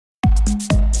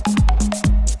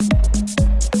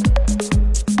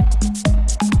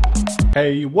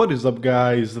Hey, what is up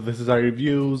guys, this is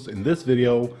iReviews. In this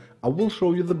video, I will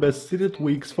show you the best Cydia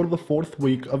tweaks for the 4th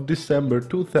week of December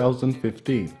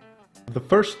 2015. The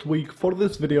first tweak for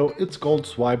this video it's called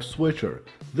SwipeSwitcher.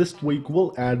 This tweak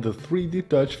will add the 3D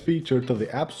touch feature to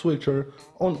the app switcher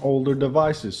on older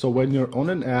devices, so when you're on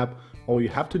an app, all you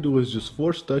have to do is just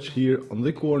force touch here on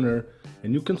the corner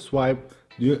and you can swipe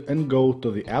and go to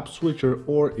the app switcher,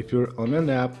 or if you're on an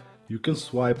app, you can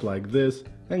swipe like this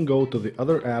and go to the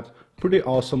other app. Pretty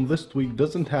awesome. This tweak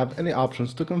doesn't have any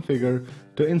options to configure.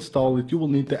 To install it, you will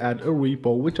need to add a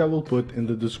repo, which I will put in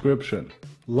the description.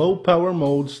 Low power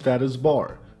mode status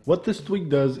bar. What this tweak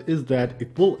does is that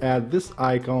it will add this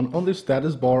icon on the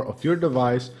status bar of your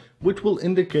device, which will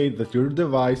indicate that your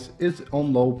device is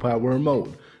on low power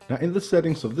mode. Now in the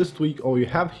settings of this tweak, all you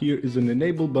have here is an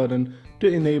enable button to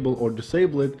enable or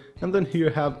disable it, and then here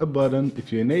have a button.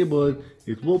 If you enable it,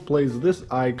 it will place this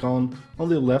icon on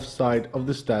the left side of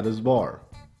the status bar.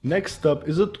 Next up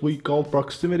is a tweak called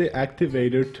Proximity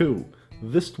Activator 2.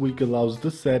 This tweak allows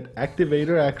to set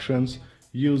activator actions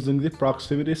using the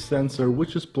proximity sensor,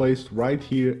 which is placed right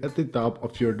here at the top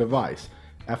of your device.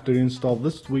 After you install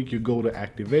this tweak, you go to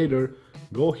Activator,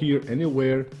 go here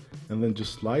anywhere, and then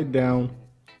just slide down,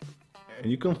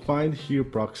 and you can find here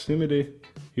proximity.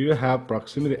 Here you have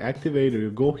proximity activator. You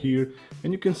go here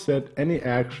and you can set any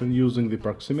action using the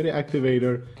proximity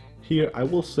activator. Here I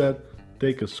will set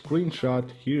take a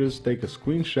screenshot. Here is take a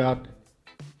screenshot,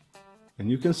 and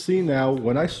you can see now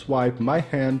when I swipe my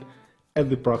hand at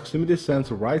the proximity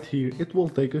sensor right here, it will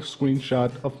take a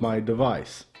screenshot of my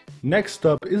device. Next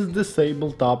up is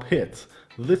DisableTop Hits.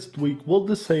 This tweak will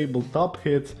disable top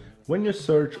hits when you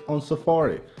search on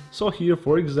Safari. So here,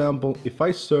 for example, if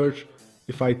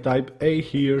I type A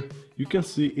here, you can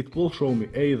see it will show me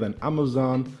A, then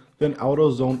Amazon, then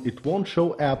AutoZone. It won't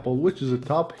show Apple, which is a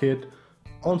top hit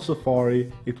on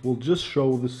Safari. It will just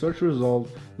show the search result.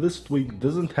 This tweak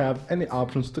doesn't have any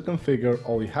options to configure.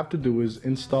 All you have to do is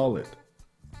install it.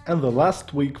 And the last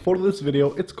tweak for this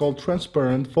video, it's called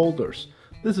Transparent Folders.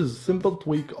 This is a simple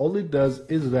tweak. All it does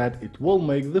is that it will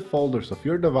make the folders of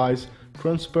your device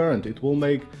transparent. It will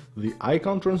make the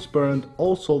icon transparent,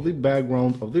 also the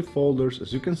background of the folders.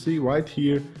 As you can see right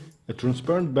here, a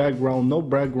transparent background, no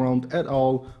background at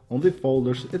all on the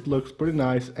folders. It looks pretty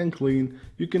nice and clean.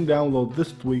 You can download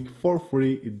this tweak for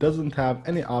free. It doesn't have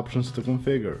any options to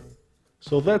configure.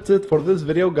 So that's it for this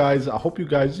video guys. I hope you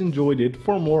guys enjoyed it.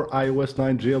 For more iOS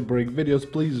 9 jailbreak videos,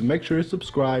 please make sure you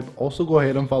subscribe. Also go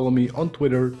ahead and follow me on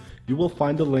Twitter. You will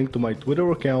find a link to my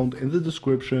Twitter account in the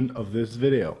description of this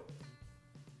video.